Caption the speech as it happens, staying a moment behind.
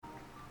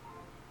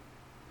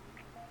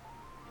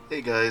Hey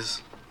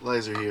guys,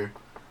 Lizer here.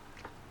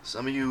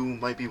 Some of you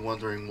might be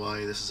wondering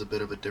why this is a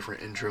bit of a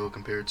different intro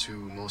compared to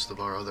most of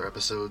our other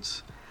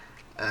episodes,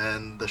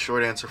 and the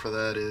short answer for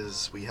that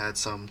is we had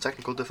some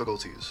technical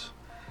difficulties.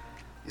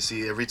 You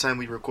see, every time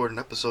we record an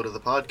episode of the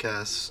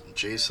podcast,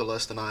 Jay,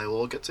 Celeste, and I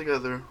all get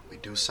together, we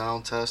do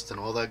sound tests and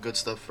all that good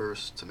stuff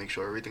first to make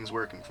sure everything's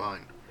working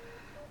fine.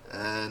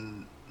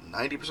 And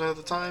 90% of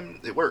the time,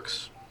 it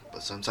works,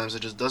 but sometimes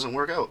it just doesn't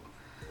work out,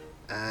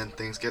 and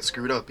things get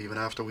screwed up even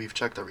after we've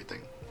checked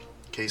everything.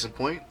 Case in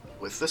point,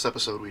 with this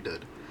episode we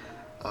did.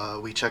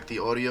 We checked the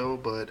audio,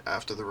 but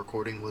after the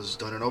recording was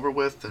done and over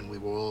with, and we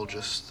were all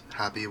just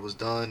happy it was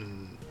done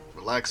and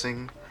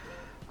relaxing,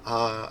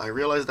 I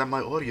realized that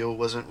my audio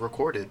wasn't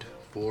recorded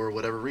for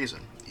whatever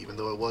reason, even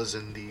though it was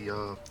in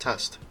the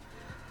test.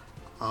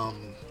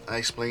 I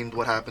explained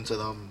what happened to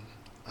them.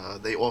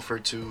 They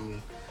offered to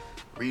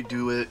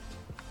redo it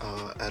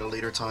at a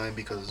later time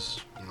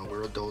because,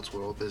 we're adults,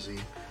 we're all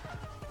busy.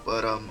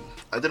 But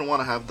I didn't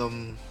want to have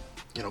them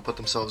put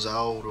themselves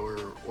out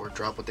or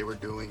drop what they were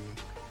doing.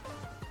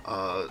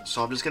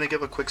 So I'm just going to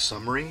give a quick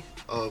summary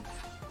of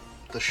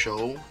the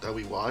show that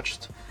we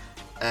watched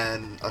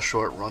and a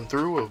short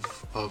run-through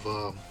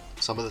of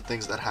some of the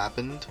things that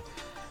happened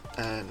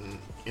and,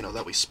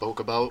 that we spoke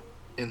about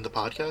in the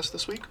podcast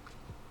this week.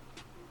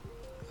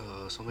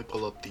 So let me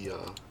pull up the...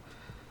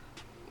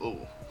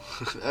 oh,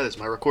 that is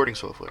my recording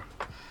software.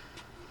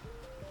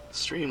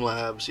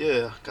 Streamlabs,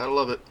 yeah, gotta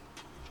love it.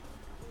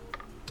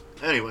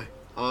 Anyway,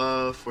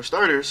 for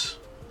starters,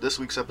 this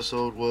week's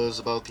episode was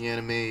about the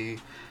anime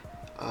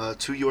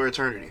To Your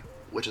Eternity,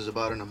 which is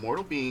about an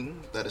immortal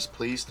being that is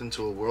placed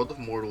into a world of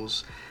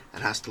mortals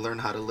and has to learn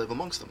how to live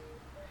amongst them.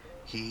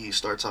 He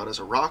starts out as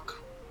a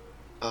rock,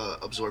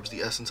 absorbs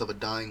the essence of a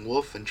dying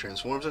wolf and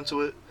transforms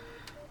into it,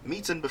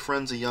 meets and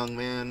befriends a young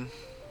man.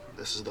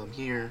 This is them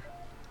here.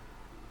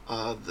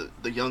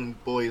 The young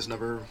boy is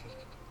never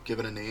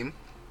given a name,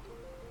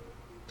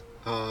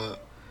 but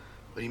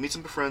he meets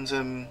and befriends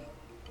him,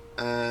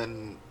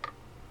 and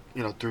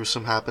through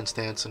some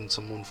happenstance and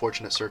some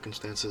unfortunate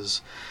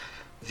circumstances,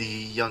 the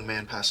young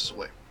man passes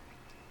away.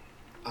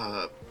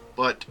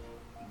 But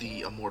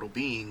the immortal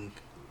being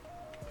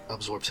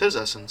absorbs his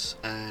essence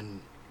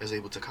and is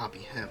able to copy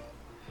him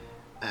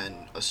and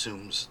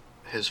assumes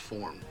his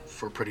form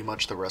for pretty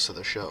much the rest of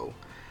the show,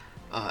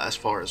 as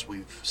far as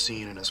we've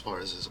seen and as far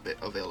as is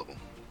available.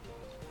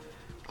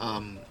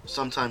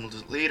 Sometime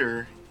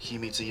later, he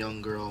meets a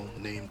young girl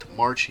named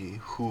Marchie,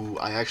 who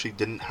I actually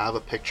didn't have a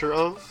picture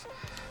of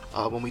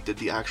when we did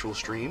the actual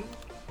stream,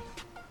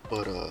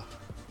 but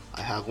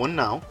I have one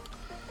now.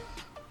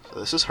 So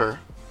this is her.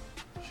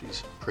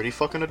 She's pretty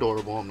fucking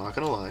adorable, I'm not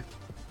gonna lie.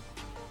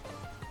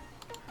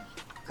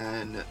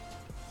 And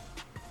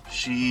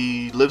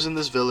she lives in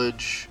this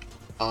village.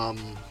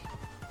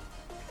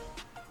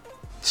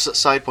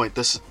 Side point,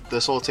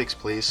 this all takes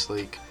place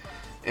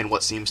in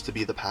what seems to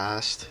be the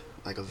past,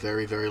 a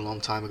very, very long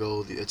time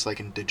ago. It's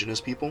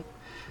indigenous people.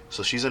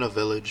 So she's in a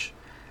village,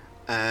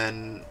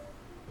 and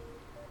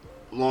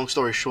long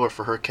story short,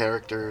 for her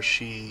character,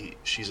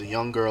 she's a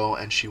young girl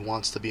and she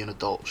wants to be an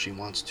adult. She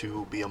wants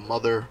to be a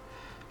mother.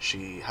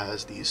 She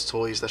has these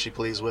toys that she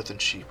plays with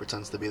and she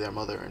pretends to be their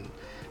mother, and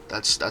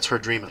that's her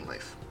dream in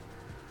life.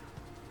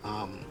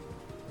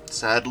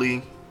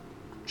 Sadly,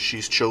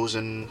 she's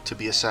chosen to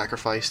be a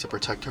sacrifice to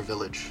protect her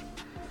village.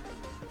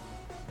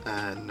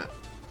 And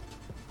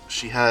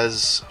she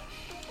has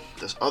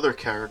this other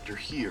character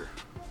here.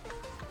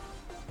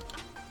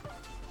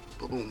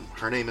 Boom.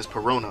 Her name is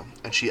Perona,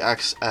 and she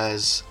acts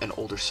as an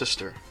older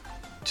sister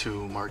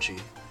to Marchie.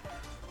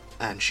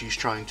 And she's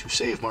trying to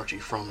save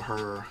Marchie from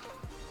her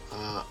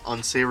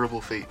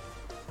unsavable fate.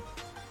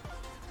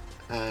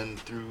 And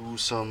through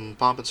some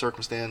pomp and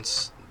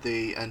circumstance,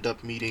 they end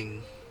up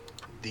meeting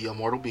the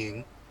immortal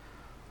being,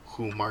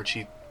 who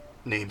Marchie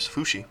names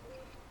Fushi.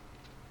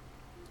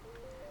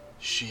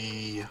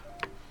 She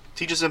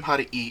teaches him how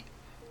to eat.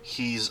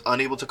 He's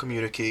unable to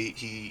communicate.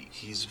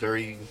 He's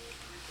very,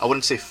 I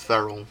wouldn't say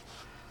feral,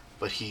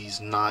 but he's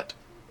not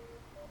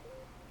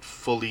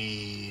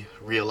fully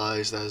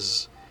realized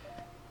as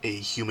a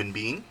human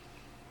being.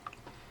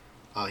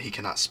 He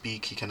cannot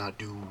speak. He cannot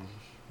do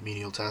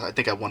menial tasks. I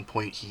think at one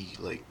point he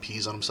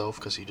pees on himself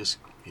because he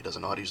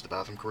doesn't know how to use the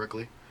bathroom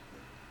correctly.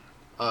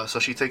 So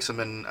she takes him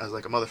in as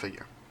a mother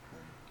figure.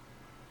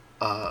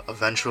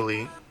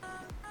 Eventually,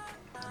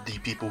 the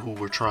people who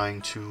were trying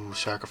to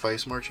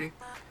sacrifice Marchie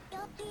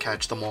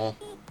catch them all.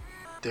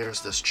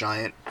 There's this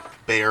giant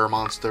bear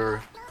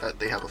monster that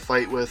they have a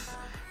fight with,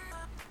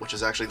 which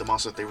is actually the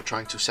monster that they were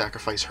trying to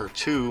sacrifice her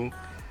to.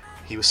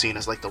 He was seen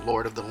as the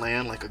lord of the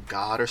land, like a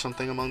god or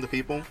something among the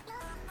people.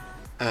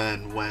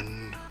 And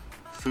when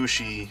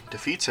Fushi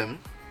defeats him,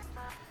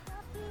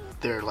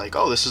 they're like,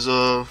 oh, this is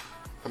a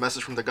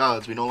message from the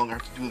gods. We no longer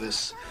have to do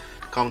this.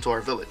 Come to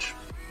our village.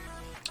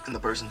 And the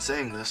person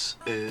saying this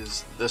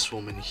is this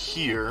woman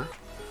here,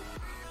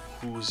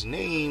 whose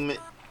name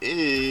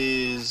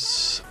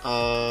is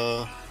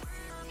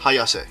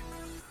Hayase.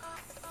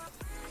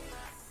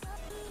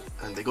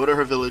 And they go to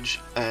her village,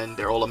 and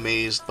they're all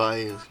amazed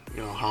by,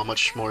 how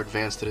much more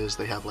advanced it is.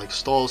 They have like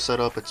stalls set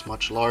up. It's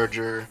much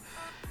larger.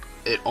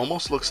 It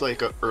almost looks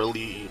like an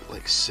early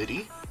like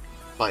city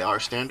by our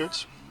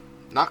standards.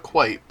 Not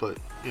quite, but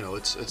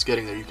it's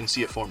getting there. You can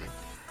see it forming.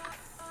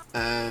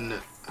 And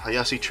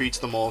Hayase treats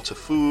them all to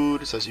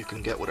food. Says you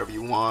can get whatever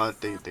you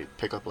want. They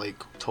pick up like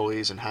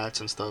toys and hats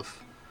and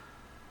stuff.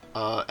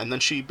 And then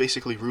she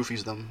basically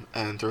roofies them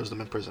and throws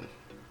them in prison.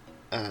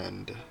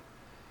 And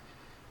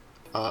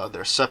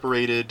they're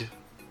separated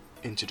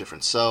into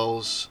different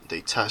cells.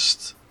 They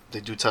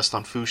do test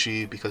on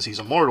Fushi because he's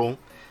immortal.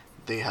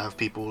 They have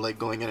people like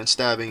going in and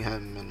stabbing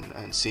him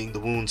and seeing the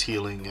wounds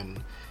healing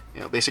and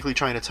basically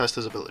trying to test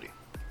his ability.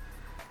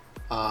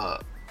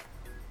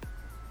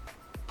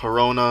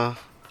 Perona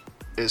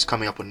is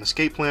coming up with an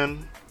escape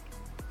plan,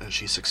 and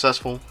she's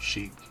successful.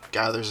 She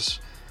gathers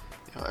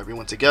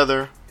everyone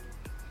together.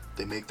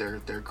 They make their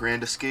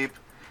grand escape.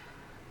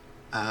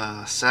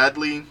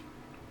 Sadly,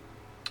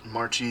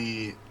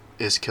 Marchi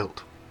is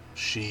killed.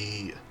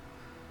 She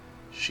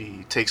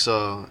takes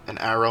an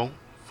arrow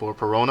for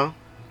Perona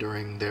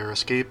during their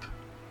escape,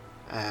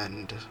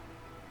 and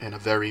in a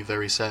very,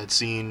 very sad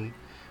scene,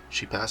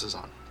 she passes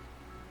on.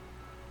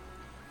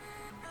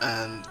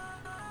 And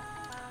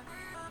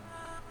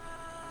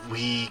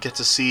we get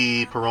to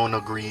see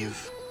Perona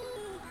grieve.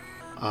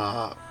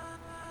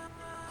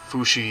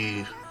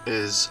 Fushi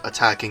is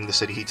attacking the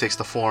city. He takes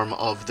the form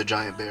of the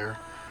giant bear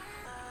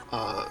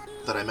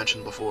that I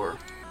mentioned before.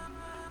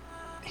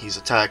 He's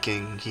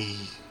attacking. He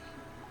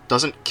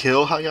doesn't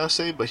kill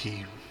Hayase, but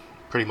he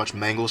pretty much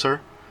mangles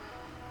her.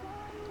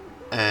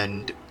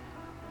 And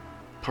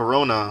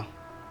Perona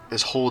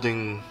is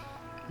holding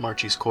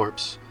Marchi's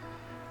corpse,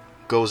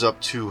 goes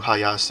up to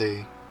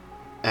Hayase,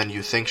 and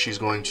you think she's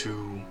going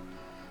to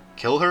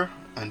kill her,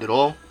 end it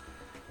all,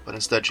 but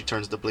instead she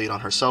turns the blade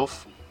on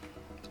herself,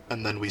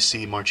 and then we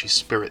see Marchi's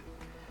spirit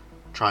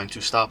trying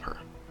to stop her.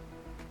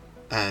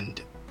 And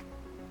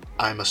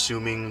I'm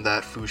assuming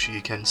that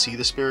Fushi can see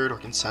the spirit or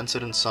can sense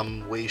it in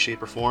some way,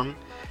 shape, or form,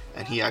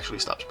 and he actually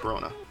stops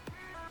Perona.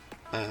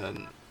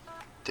 And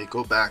they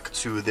go back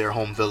to their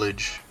home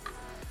village.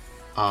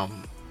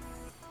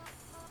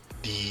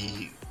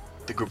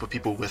 The group of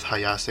people with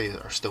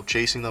Hayase are still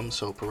chasing them,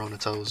 so Perona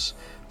tells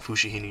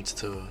Fushi he needs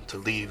to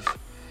leave,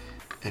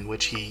 in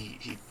which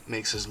he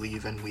makes his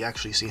leave, and we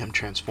actually see him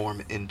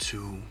transform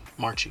into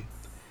Marchi.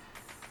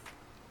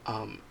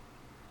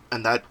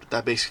 And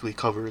that basically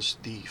covers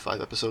the 5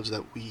 episodes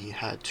that we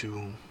had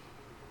to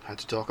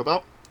talk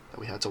about, that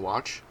we had to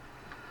watch.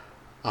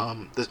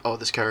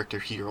 This character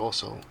here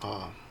also,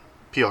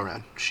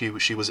 PRN.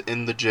 She was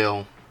in the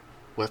jail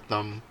with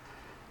them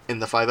in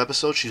the 5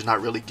 episodes. She's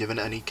not really given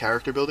any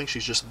character building.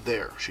 She's just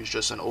there. She's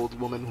just an old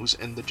woman who's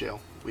in the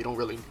jail. We don't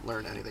really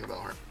learn anything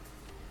about her.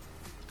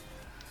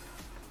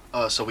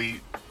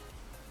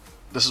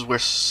 This is where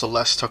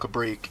Celeste took a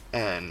break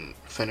and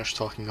finished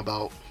talking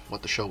about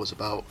what the show was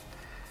about.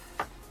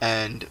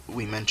 And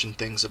we mentioned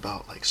things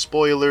about like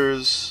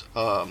spoilers,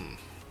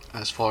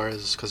 as far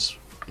as, because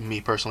me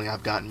personally,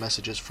 I've gotten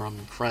messages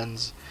from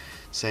friends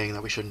saying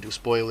that we shouldn't do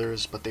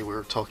spoilers, but they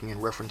were talking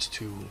in reference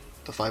to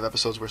the 5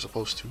 episodes we're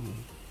supposed to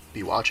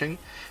be watching,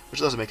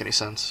 which doesn't make any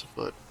sense.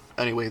 But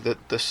anyway,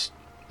 this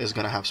is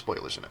gonna have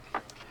spoilers in it.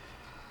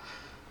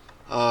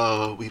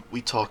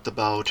 We talked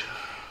about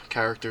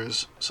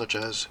characters such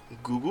as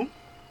Gugu,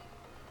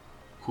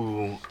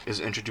 who is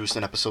introduced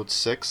in episode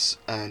 6,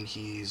 and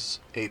he's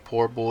a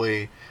poor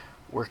boy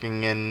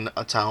working in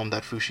a town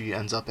that Fushi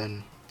ends up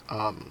in.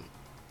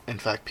 In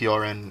fact,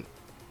 PRN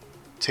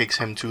takes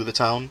him to the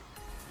town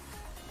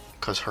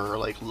because her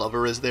like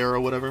lover is there or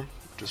whatever,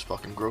 which is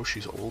fucking gross.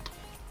 She's old.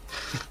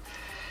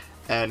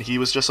 And he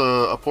was just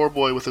a poor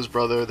boy with his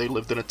brother. They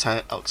lived in a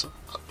tent outside.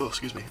 Oh,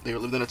 excuse me. They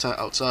lived in a tent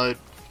outside.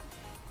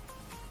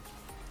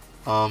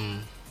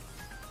 The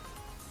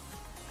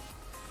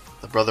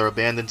brother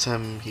abandons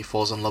him. He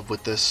falls in love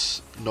with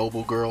this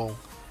noble girl,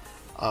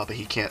 but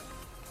he can't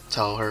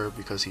tell her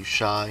because he's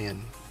shy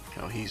and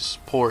he's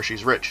poor.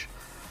 She's rich.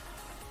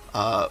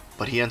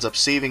 But he ends up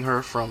saving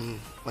her from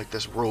like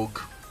this rogue.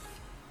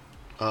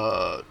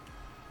 I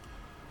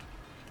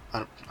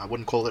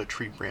wouldn't call it a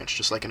tree branch,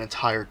 just like an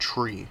entire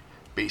tree,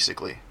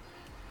 basically.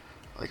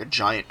 Like a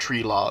giant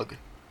tree log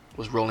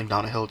was rolling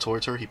down a hill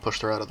towards her. He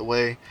pushed her out of the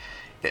way.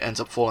 It ends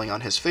up falling on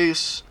his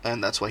face,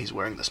 and that's why he's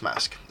wearing this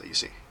mask that you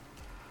see.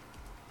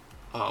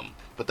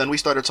 But then we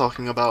started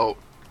talking about,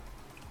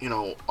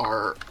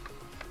 our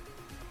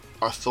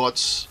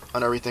thoughts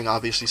on everything.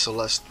 Obviously,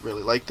 Celeste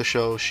really liked the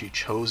show. She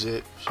chose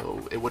it,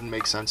 so it wouldn't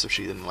make sense if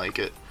she didn't like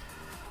it.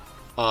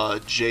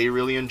 Jay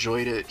really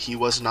enjoyed it. He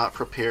was not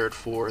prepared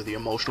for the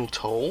emotional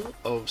toll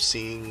of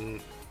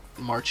seeing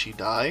Marchi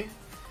die.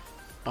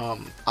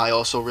 I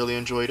also really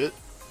enjoyed it.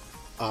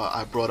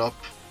 I brought up,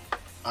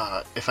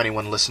 if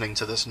anyone listening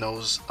to this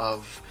knows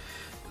of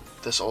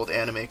this old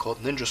anime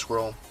called Ninja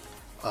Scroll,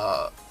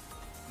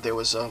 there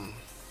was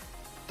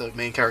the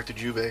main character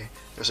Jubei.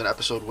 There's an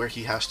episode where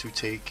he has to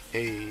take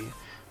a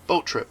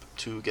boat trip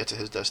to get to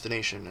his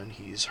destination, and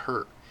he's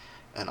hurt,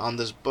 And on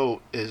this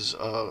boat is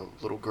a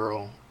little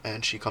girl,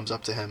 and she comes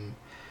up to him,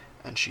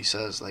 and she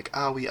says, like,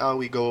 "Owie,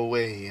 owie, go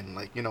away," and,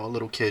 like, a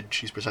little kid,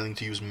 she's pretending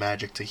to use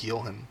magic to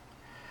heal him.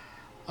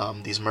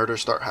 These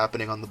murders start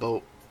happening on the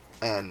boat,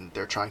 and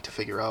they're trying to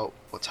figure out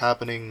what's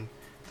happening.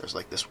 There's,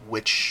 like, this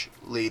witch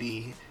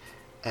lady,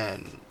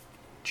 and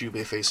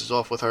Jubei faces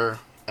off with her,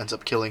 ends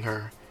up killing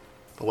her,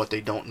 but what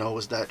they don't know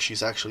is that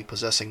she's actually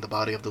possessing the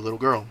body of the little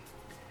girl.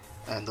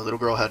 And the little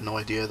girl had no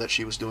idea that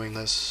she was doing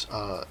this.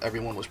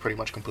 Everyone was pretty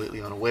much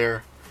completely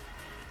unaware.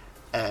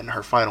 And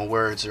her final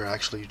words are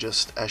actually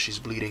just, as she's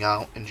bleeding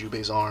out in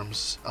Jubei's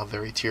arms, a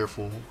very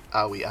tearful,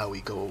 "Owie,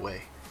 owie, go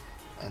away."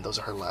 And those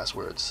are her last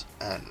words.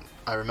 And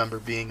I remember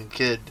being a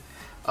kid,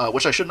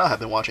 which I should not have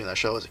been watching that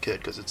show as a kid,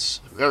 because it's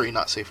very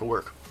not safe for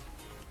work.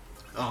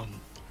 But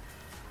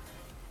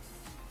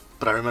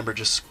I remember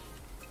just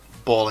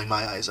bawling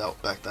my eyes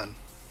out back then.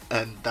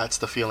 And that's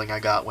the feeling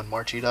I got when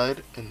Marchie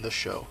died in this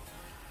show.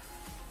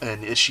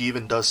 And she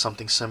even does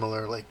something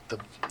similar, like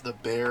the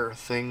bear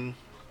thing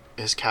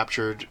is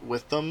captured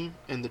with them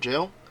in the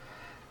jail,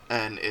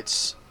 and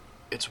it's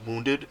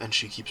wounded, and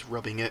she keeps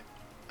rubbing it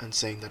and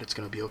saying that it's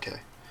gonna be okay.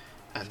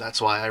 And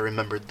that's why I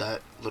remembered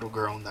that little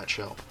girl in that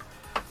show.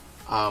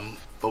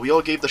 But we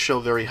all gave the show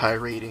very high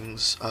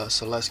ratings.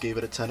 Celeste gave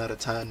it a 10 out of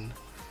 10.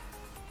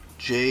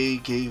 Jay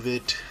gave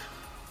it,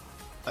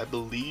 I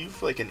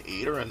believe, like an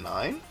 8 or a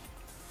 9.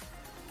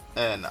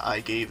 And I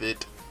gave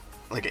it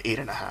like an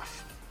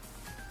 8.5.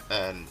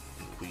 And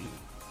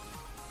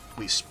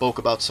we spoke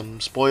about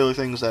some spoiler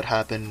things that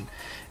happen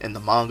in the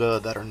manga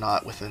that are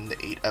not within the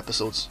 8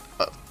 episodes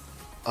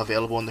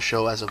available in the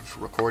show as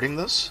of recording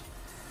this.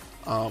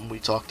 We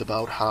talked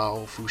about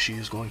how Fushi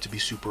is going to be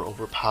super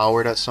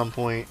overpowered at some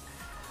point.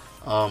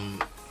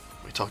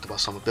 We talked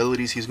about some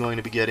abilities he's going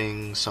to be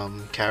getting,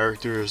 some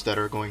characters that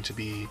are going to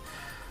be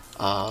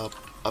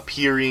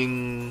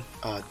appearing,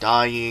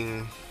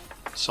 dying,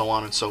 so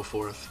on and so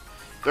forth.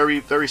 Very,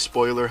 very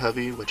spoiler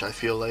heavy, which I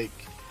feel like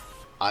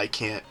I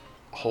can't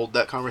hold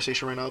that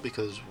conversation right now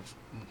because,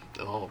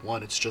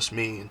 one, it's just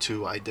me, and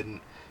two, I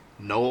didn't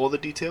know all the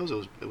details.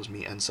 It was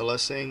me and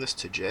Celeste saying this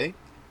to Jay.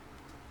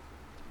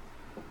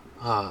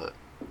 But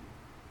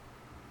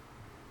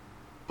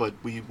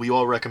we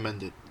all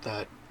recommended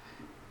that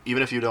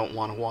even if you don't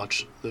want to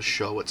watch the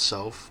show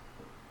itself,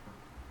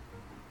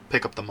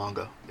 pick up the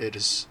manga. It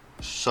is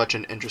such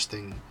an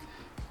interesting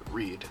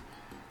read.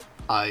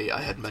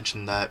 I had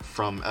mentioned that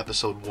from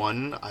episode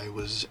 1, I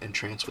was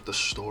entranced with the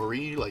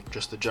story, like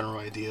just the general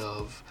idea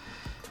of,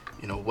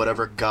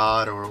 whatever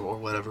god or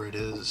whatever it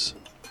is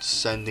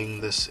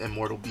sending this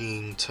immortal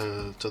being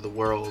to the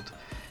world.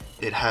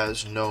 It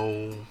has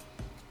no,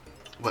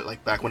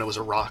 like back when it was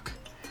a rock,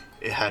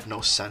 it had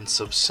no sense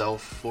of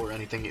self or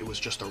anything. It was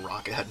just a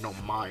rock. It had no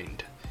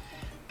mind.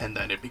 And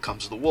then it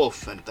becomes the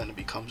wolf, and then it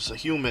becomes a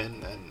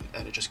human,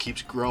 and it just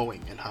keeps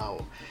growing, and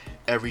how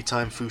every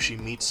time Fushi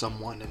meets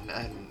someone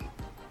and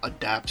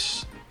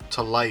adapts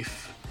to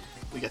life,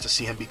 we get to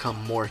see him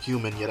become more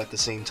human, yet at the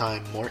same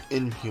time more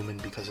inhuman,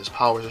 because his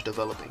powers are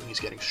developing, he's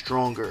getting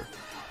stronger,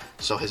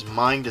 so his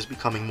mind is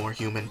becoming more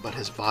human, but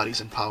his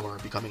bodies and power are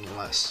becoming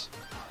less.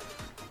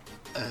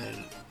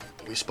 And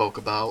we spoke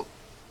about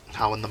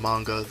how in the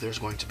manga there's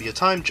going to be a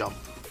time jump.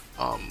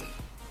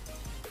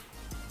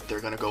 They're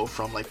gonna go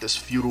from like this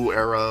feudal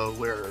era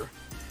where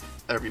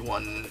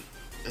everyone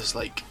is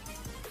like,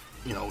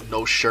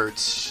 no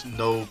shirts,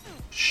 no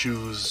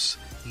shoes,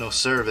 no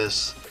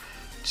service,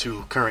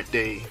 to current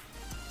day,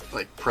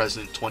 like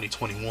present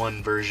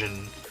 2021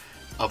 version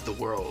of the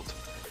world.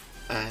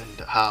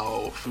 And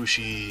how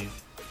Fushi,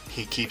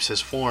 he keeps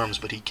his forms,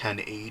 but he can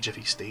age if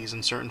he stays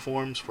in certain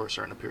forms for a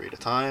certain period of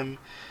time.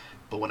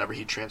 But whenever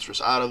he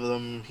transfers out of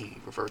them, he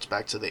reverts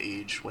back to the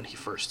age when he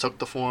first took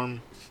the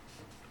form.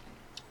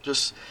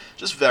 Just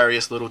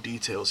various little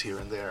details here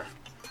and there.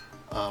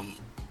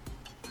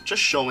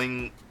 Just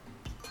showing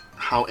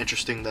how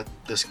interesting that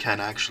this can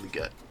actually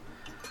get.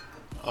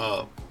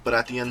 But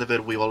at the end of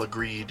it, we all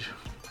agreed,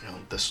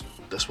 this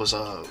was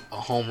a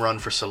home run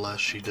for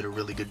Celeste. She did a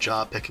really good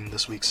job picking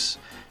this week's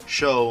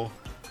show.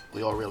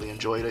 We all really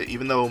enjoyed it,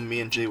 even though me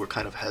and Jay were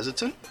kind of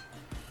hesitant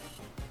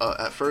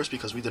at first,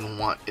 because we didn't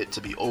want it to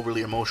be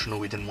overly emotional.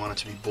 We didn't want it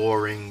to be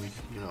boring.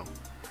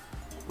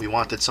 We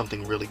wanted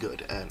something really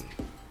good, and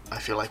I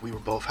feel like we were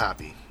both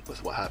happy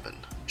with what happened.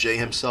 Jay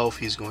himself,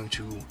 he's going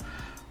to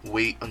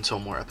wait until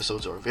more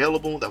episodes are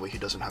available. That way he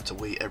doesn't have to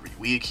wait every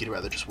week. He'd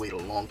rather just wait a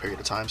long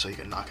period of time so he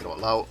can knock it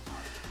all out.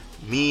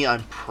 Me,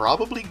 I'm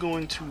probably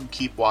going to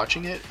keep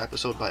watching it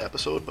episode by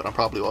episode, but I'm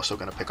probably also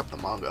going to pick up the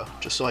manga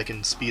just so I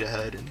can speed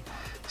ahead and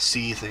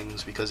see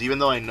things, because even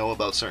though I know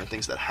about certain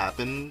things that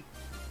happen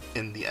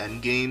in the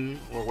end game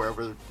or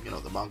wherever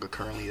the manga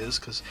currently is,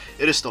 because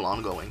it is still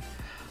ongoing,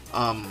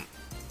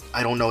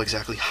 I don't know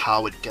exactly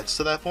how it gets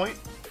to that point,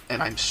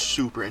 and I'm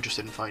super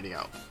interested in finding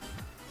out.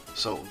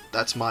 So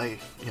that's my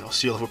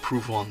seal of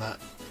approval on that.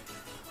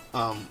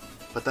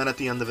 But then at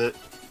the end of it,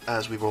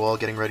 as we were all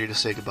getting ready to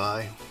say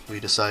goodbye, we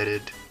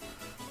decided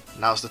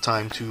now's the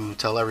time to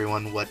tell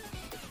everyone what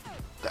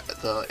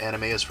the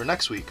anime is for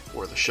next week,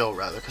 or the show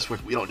rather, because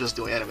we don't just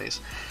do animes,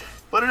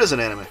 but it is an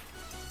anime.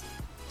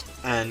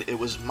 And it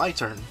was my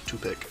turn to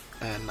pick,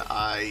 and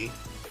I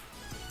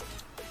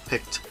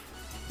picked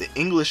the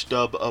English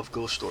dub of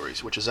Ghost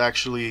Stories, which is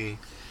actually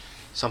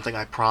something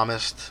I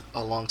promised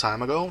a long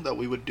time ago that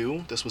we would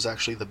do. This was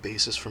actually the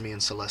basis for me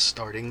and Celeste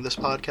starting this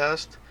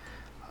podcast.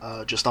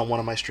 Just on one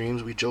of my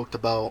streams, we joked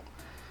about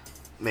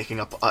making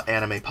up an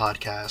anime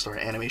podcast or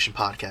an animation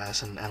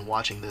podcast and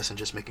watching this and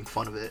just making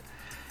fun of it.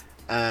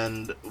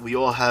 And we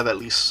all have at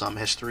least some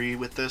history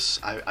with this.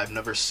 I've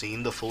never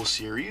seen the full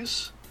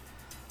series.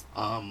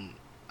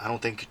 I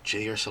don't think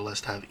Jay or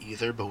Celeste have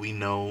either, but we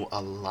know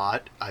a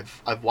lot.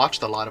 I've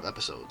watched a lot of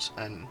episodes,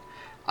 and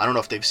I don't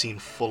know if they've seen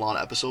full-on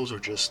episodes or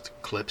just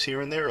clips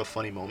here and there of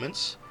funny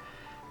moments.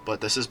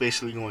 But this is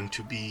basically going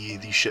to be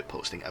the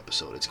shitposting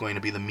episode. It's going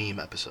to be the meme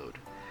episode.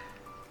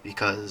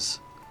 Because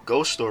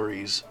Ghost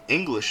Stories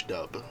English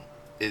dub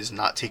is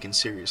not taken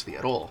seriously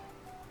at all.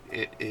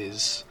 It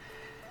is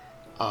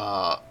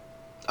a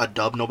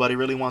dub nobody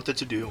really wanted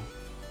to do,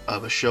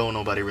 of a show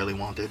nobody really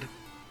wanted,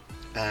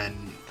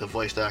 and the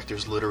voice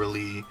actors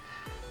literally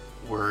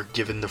were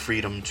given the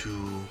freedom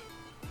to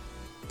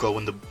go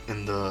in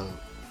the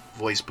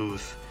voice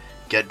booth,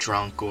 get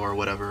drunk or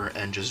whatever,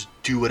 and just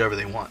do whatever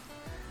they want.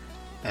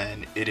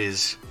 And it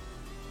is,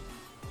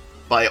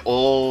 by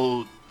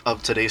all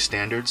of today's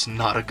standards,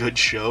 not a good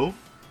show,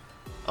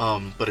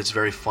 but it's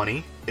very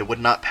funny. It would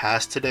not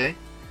pass today.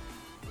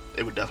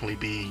 It would definitely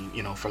be,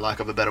 for lack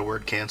of a better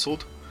word,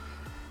 canceled.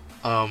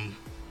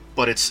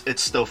 But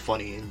it's still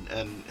funny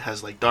and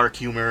has like dark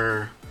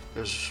humor.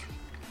 There's,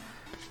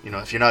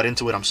 if you're not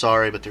into it, I'm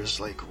sorry, but there's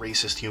like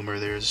racist humor,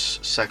 there's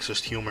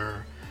sexist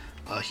humor,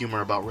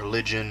 humor about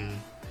religion.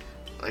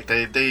 Like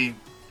they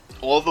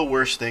all the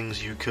worst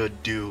things you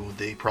could do,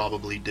 they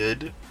probably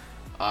did,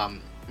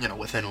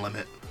 within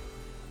limit.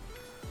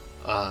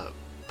 But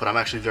I'm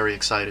actually very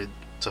excited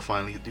to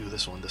finally do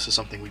this one. This is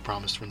something we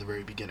promised from the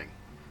very beginning.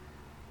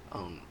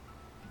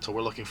 So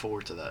we're looking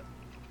forward to that.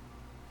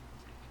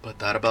 But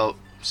that about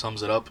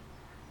sums it up.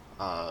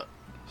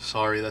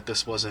 Sorry that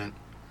this wasn't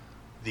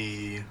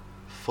the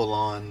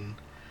full-on,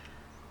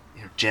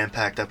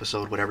 jam-packed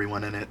episode with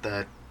everyone in it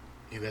that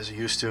you guys are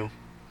used to.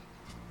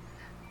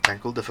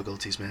 Technical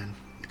difficulties, man.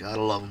 You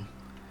gotta love them.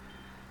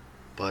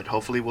 But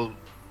hopefully we'll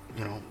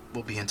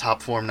be in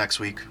top form next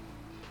week.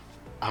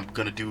 I'm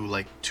gonna do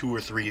like 2 or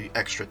 3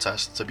 extra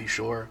tests to be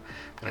sure.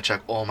 I'm gonna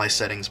check all my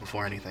settings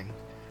before anything.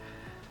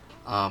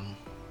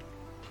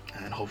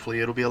 And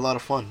hopefully it'll be a lot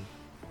of fun.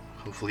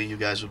 Hopefully you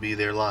guys will be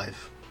there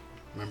live.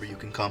 Remember, you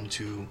can come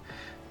to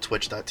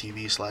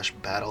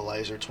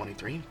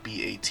twitch.tv/Battleizer23,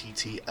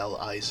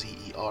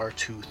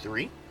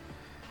 BATTLIZER23,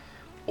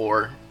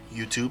 or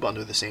YouTube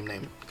under the same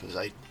name, because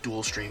I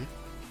dual stream.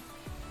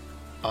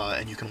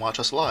 And you can watch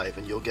us live,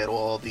 and you'll get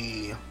all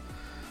the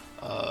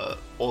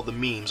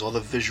memes, all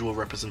the visual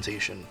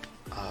representation.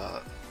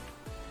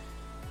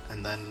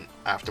 And then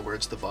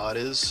afterwards, the VOD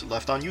is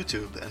left on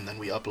YouTube, and then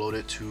we upload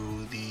it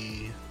to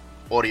the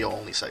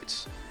audio-only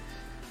sites.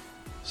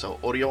 So,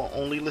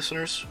 audio-only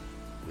listeners,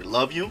 we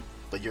love you,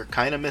 but you're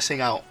kind of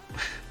missing out.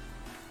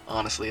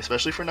 Honestly,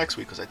 especially for next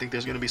week, because I think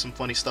there's going to be some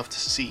funny stuff to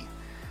see.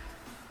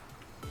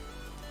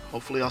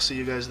 Hopefully I'll see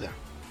you guys there.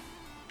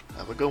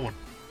 Have a good one.